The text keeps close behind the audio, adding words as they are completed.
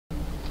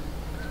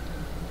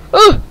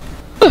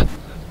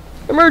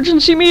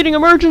Emergency meeting,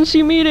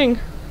 emergency meeting.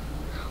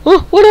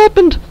 Oh, what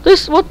happened?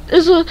 What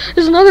is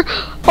another?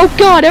 Oh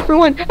God,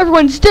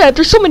 everyone's dead.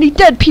 There's so many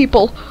dead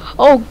people.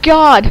 Oh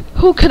God,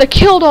 who could have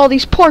killed all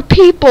these poor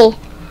people?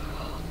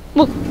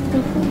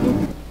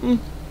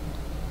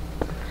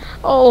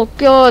 Oh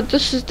God,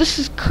 this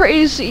is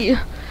crazy.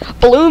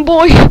 Balloon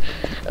Boy,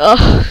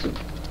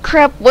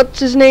 crap, what's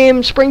his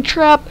name?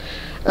 Springtrap.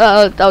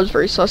 That was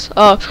very sus.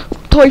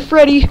 Toy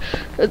Freddy,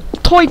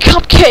 Toy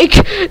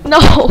Cupcake.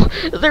 No,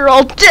 they're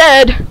all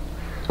dead.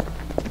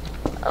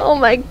 Oh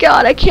my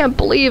God, I can't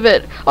believe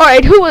it. All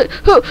right,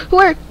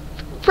 where?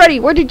 Freddy,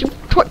 where did you?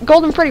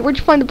 Golden Freddy, where'd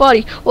you find the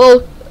body?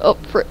 Well,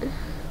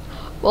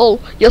 well,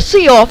 you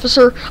see,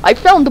 officer, I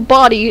found the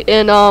body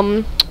in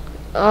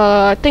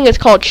I think it's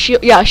called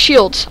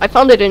Shields. I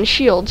found it in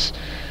Shields.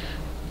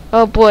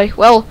 Oh boy.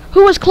 Well,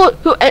 who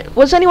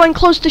was anyone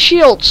close to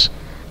Shields?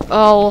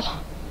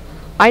 Oh,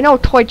 I know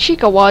Toy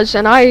Chica was,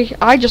 and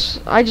I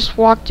just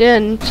walked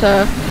into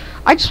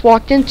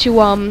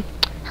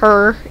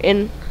her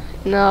in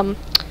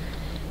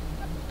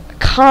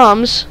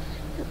comms.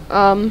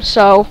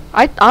 So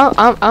I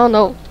don't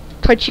know.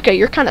 Toy Chica,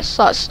 you're kind of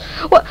sus.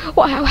 What?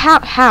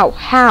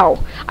 How?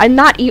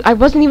 I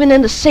wasn't even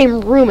in the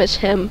same room as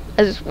him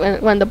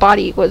when the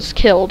body was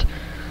killed.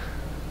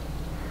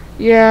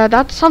 Yeah,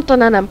 that's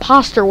something an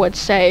imposter would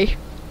say.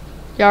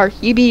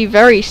 You be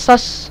very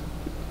sus.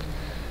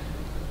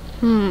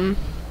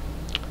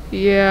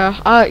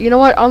 Yeah. You know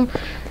what?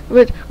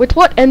 With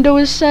what Endo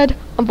has said,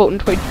 I'm voting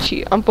Toy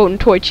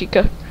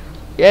Chica.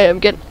 Yeah,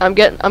 I'm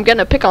getting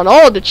a pick on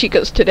all the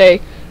Chicas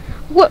today.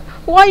 What?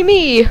 Why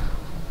me?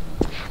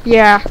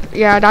 Yeah,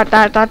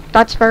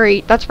 that's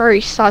very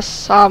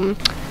sus.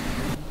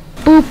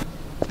 Boop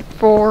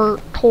for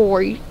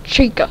Toy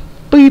Chica.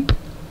 Beep.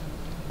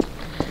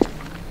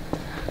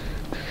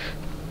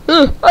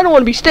 I don't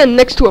want to be standing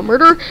next to a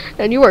murderer,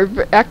 and you are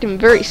acting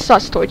very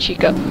sus, Toy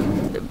Chica.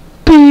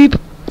 Beep.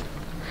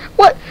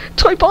 What?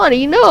 Toy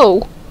Bonnie,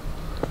 no.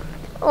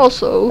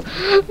 Also,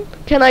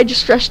 can I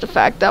just stress the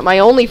fact that my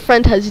only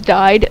friend has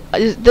died?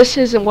 This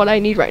isn't what I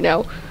need right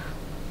now.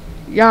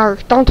 Yar,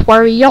 don't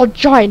worry, I'll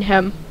join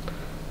him.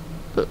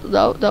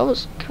 That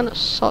was kind of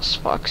sus,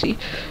 Foxy.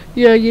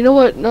 Yeah, you know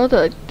what? Now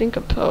that I think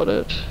about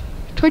it,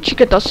 Toy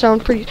Chica does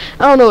sound pretty.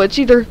 I don't know. It's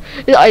either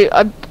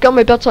I got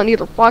my bets on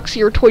either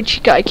Foxy or Toy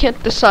Chica. I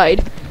can't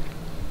decide.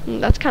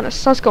 That's kind of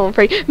sus going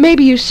Freddy.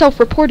 Maybe you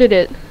self-reported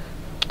it.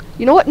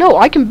 You know what? No,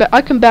 I can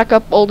back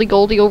up Oldie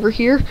Goldie over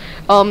here.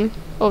 Oh,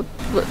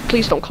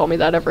 please don't call me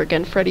that ever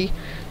again, Freddy.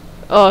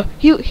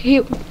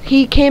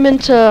 He came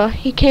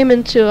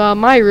into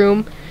my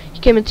room. He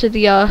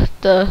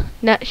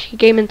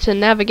came into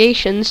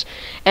navigations,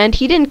 and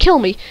he didn't kill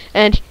me,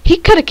 and he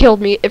could have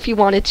killed me if he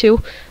wanted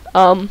to.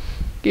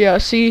 Yeah,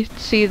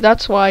 see,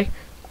 that's why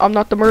I'm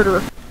not the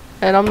murderer,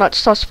 and I'm not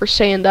sus for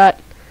saying that.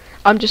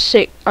 I'm just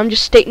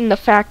stating the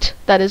fact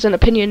that is an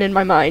opinion in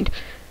my mind.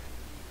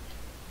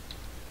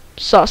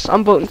 Sus,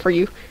 I'm voting for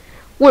you.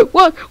 What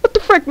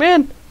the frick,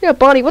 man? Yeah,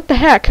 Bonnie, what the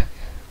heck?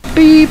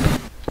 Beep.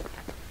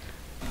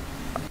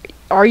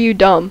 Are you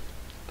dumb?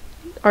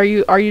 Are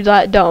you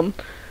that dumb?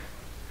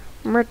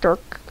 Mr.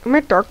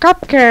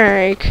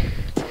 Cupcake.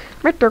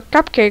 Mr.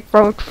 Cupcake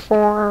vote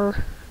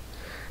for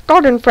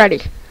Golden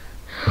Freddy.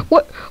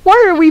 What?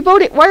 Why are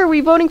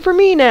we voting for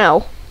me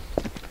now?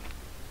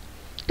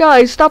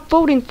 Guys, stop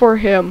voting for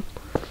him.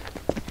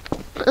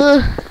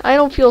 I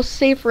don't feel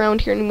safe around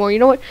here anymore. You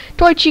know what?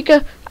 Toy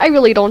Chica, I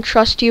really don't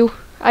trust you.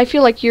 I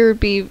feel like you'd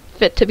be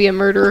fit to be a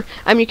murderer.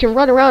 I mean, you can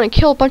run around and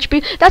kill a bunch of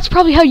people. That's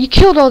probably how you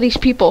killed all these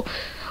people.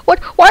 What?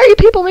 Why are you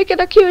people making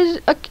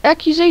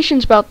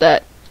accusations about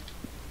that?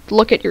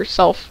 Look at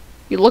yourself.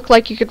 You look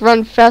like you could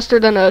run faster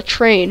than a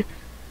train.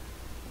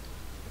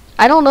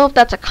 I don't know if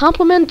that's a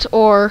compliment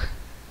or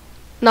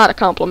not a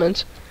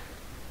compliment.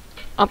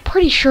 I'm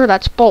pretty sure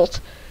that's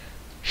both.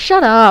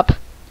 Shut up.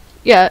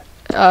 Yeah,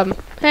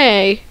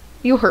 hey,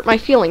 you hurt my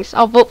feelings.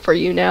 I'll vote for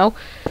you now.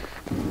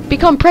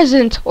 Become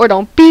president or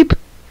don't beep.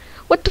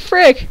 What the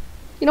frig?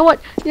 You know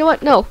what?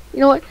 No. You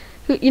know what?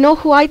 You know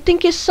who I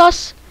think is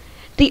sus?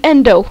 The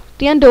Endo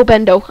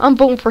Bendo. I'm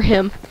voting for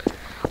him.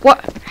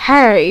 What?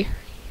 Hey.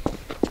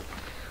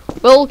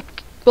 Well,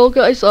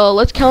 guys,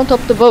 let's count up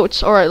the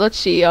votes. All right, let's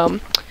see.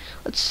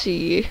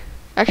 Actually,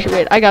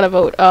 wait, I gotta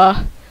vote.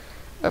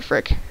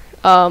 Frick.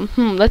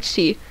 Let's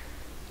see.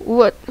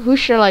 Who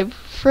should I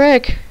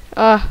frick?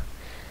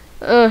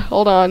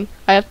 Hold on.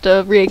 I have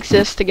to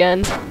re-exist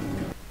again.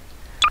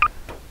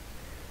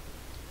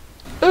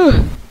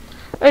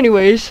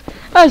 Anyways,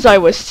 as I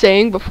was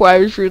saying before I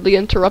was rudely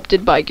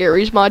interrupted by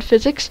Gary's Mod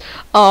Physics,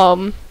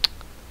 I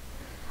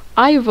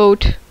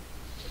vote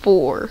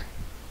for...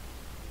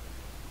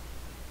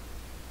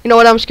 You know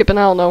what? I'm skipping.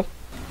 I don't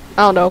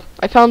know.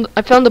 I found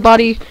the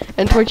body,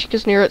 and Toy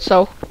Chica's near it.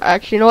 So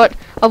actually, you know what?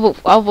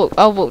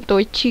 I'll vote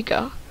Toy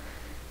Chica.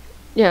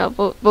 Yeah,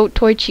 vote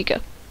Toy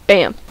Chica.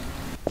 Bam.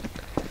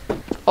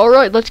 All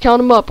right, let's count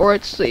them up. All right,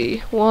 let's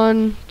see.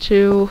 1,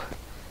 2.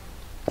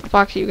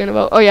 Foxy, you gonna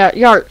vote? Oh yeah,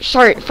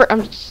 sorry.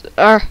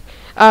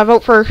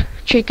 Vote for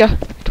Chica.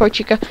 Toy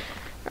Chica.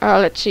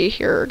 Let's see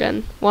here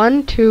again.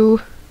 1,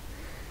 2,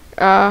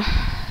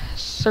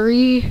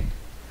 3,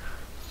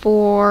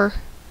 4,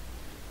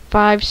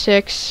 5,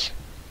 6,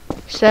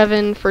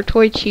 7 for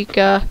Toy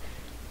Chica.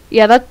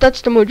 Yeah,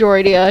 that's the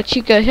majority.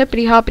 Chica,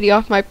 hippity hoppity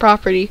off my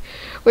property.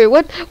 Wait,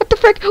 what the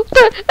frick? What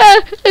the?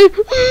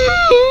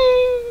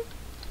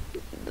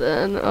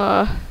 Then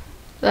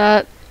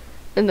that,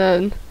 and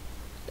then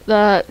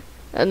that,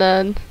 and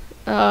then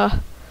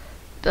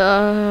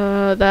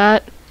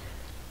that.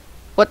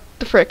 What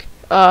the frick?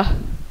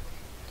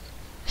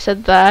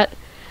 Said that,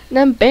 and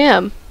then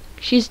bam,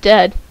 she's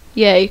dead.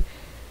 Yay.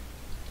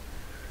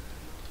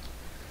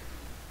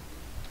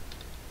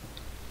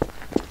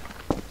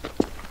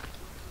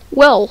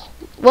 Well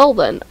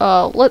then,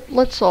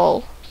 let's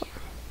all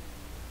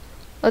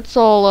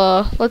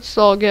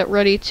get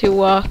ready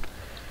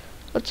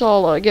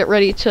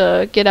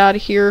to get out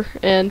of here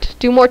and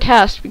do more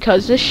tasks,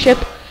 because this ship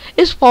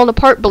is falling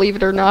apart, believe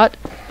it or not.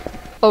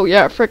 Oh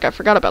yeah, frick, I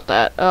forgot about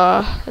that.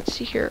 Let's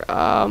see here.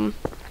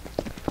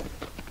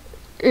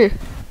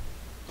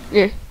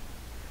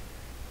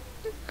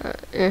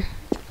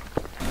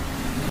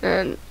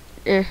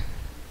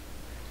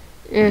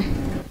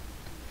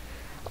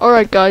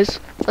 Alright guys,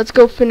 let's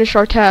go finish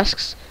our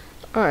tasks.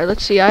 Alright,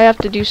 let's see, I have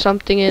to do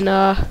something in,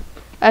 I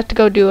have to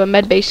go do a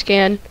medbay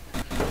scan.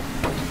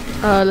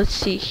 Let's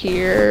see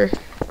here.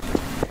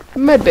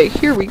 Medbay,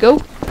 here we go.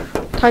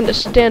 Time to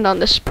stand on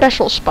the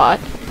special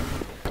spot.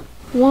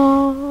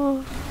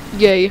 Wah.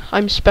 Yay,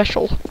 I'm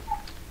special.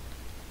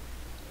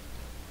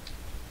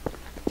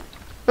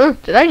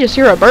 Did I just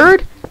hear a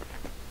bird?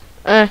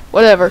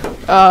 Whatever.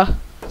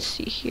 Let's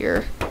see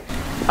here.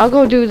 I'll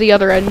go do the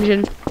other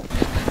engine.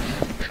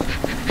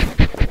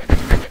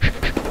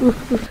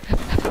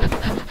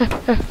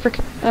 Frick.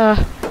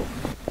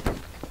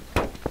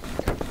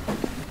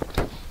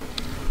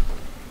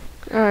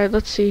 Alright,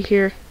 let's see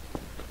here.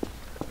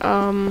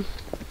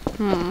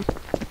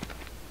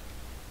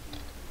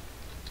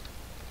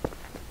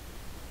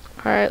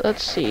 Alright,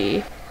 let's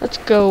see. Let's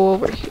go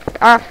over here.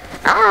 Ow,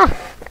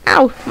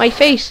 my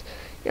face.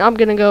 I'm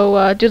gonna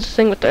go do the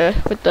thing with the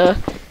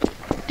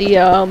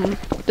dum.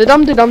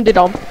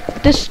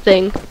 This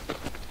thing.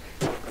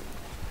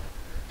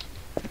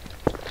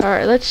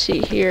 Alright, let's see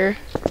here.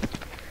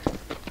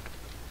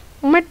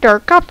 Mr.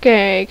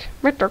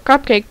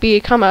 Cupcake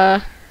become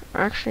a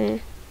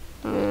actually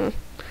Mr.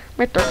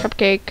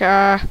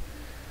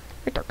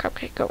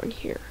 Cupcake go in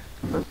here.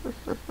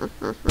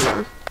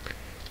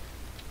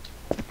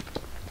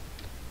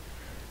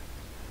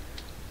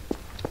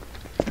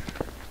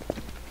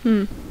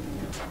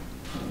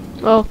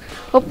 Well,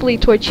 hopefully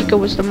Toy Chica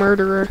was the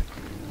murderer.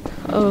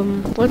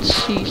 Let's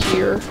see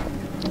here.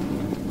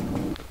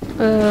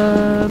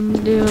 Dum.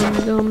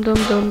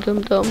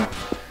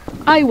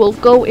 I will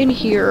go in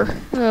here.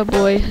 Oh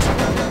boy.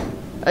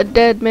 A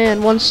dead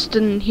man once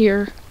in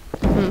here.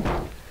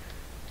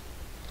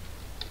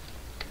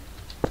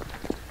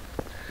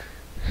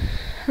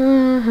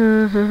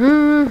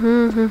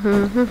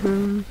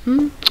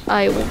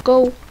 I will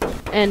go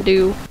and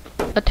do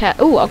a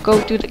I'll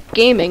go do the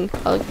gaming.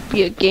 I'll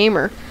be a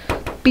gamer.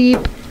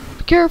 Beep.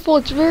 Be careful,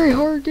 it's a very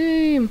hard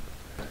game.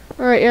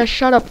 Alright, yeah,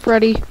 shut up,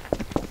 Freddy.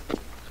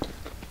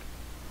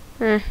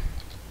 Alright,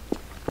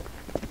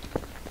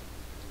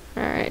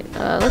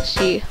 let's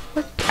see.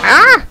 What?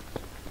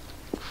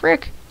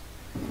 Frick.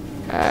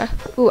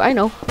 Ooh, I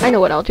know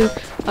what I'll do.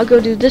 I'll go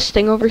do this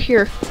thing over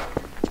here.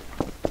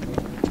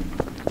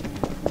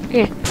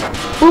 Yeah.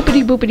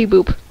 Boopity boopity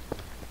boop.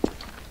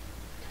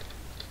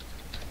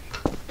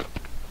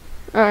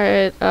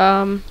 Alright,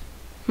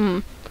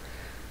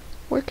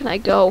 where can I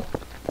go?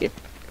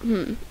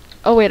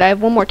 Oh wait, I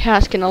have one more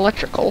task in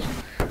electrical.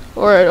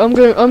 Alright, I'm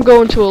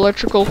going to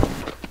electrical.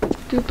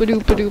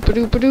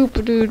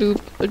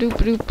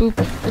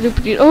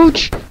 Doop-a-doop-a-doop-a-doop-a-doop-a-doop-a-doop-a-doop-a-doop.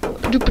 Ouch!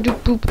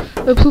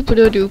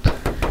 Doop-a-doop-boop-a-doop-a-doop.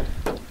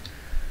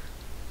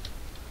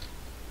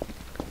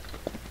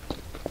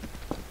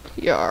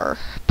 You're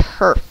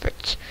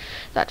perfect.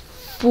 That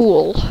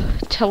fool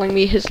telling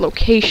me his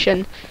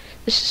location.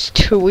 This is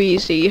too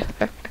easy.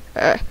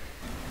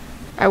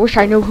 I wish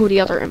I knew who the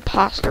other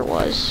imposter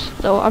was,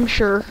 though I'm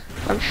sure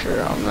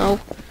I'll know.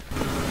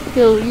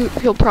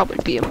 He'll probably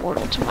be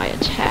immortal to my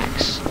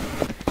attacks.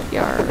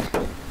 Yar.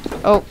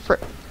 Oh,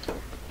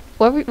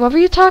 what were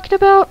you talking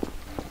about?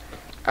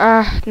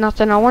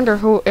 Nothing. I wonder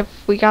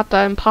if we got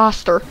the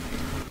imposter.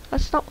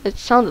 That's not what it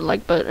sounded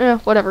like, but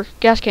whatever.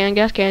 Gas can,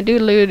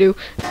 doodle-doo.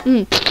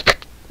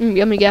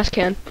 Yummy gas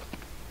can.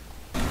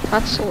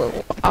 That's a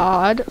little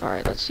odd.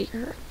 Alright, let's see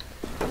here.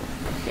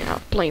 Yeah,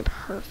 I'll blame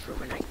her for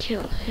when I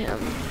kill him.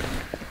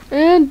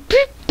 And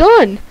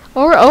done!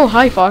 Or oh,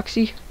 hi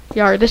Foxy.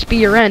 Yar, this be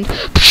your end.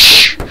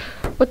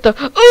 What the?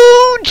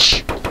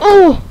 Ouch!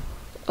 Oh!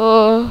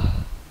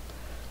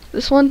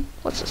 This one?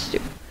 What's this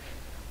do?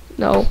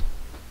 No.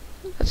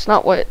 That's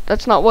not what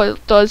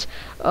it does.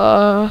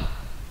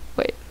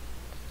 Wait.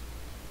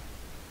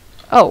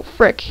 Oh,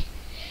 frick.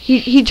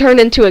 He turned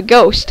into a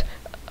ghost.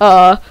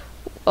 Oh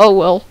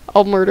well,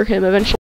 I'll murder him eventually.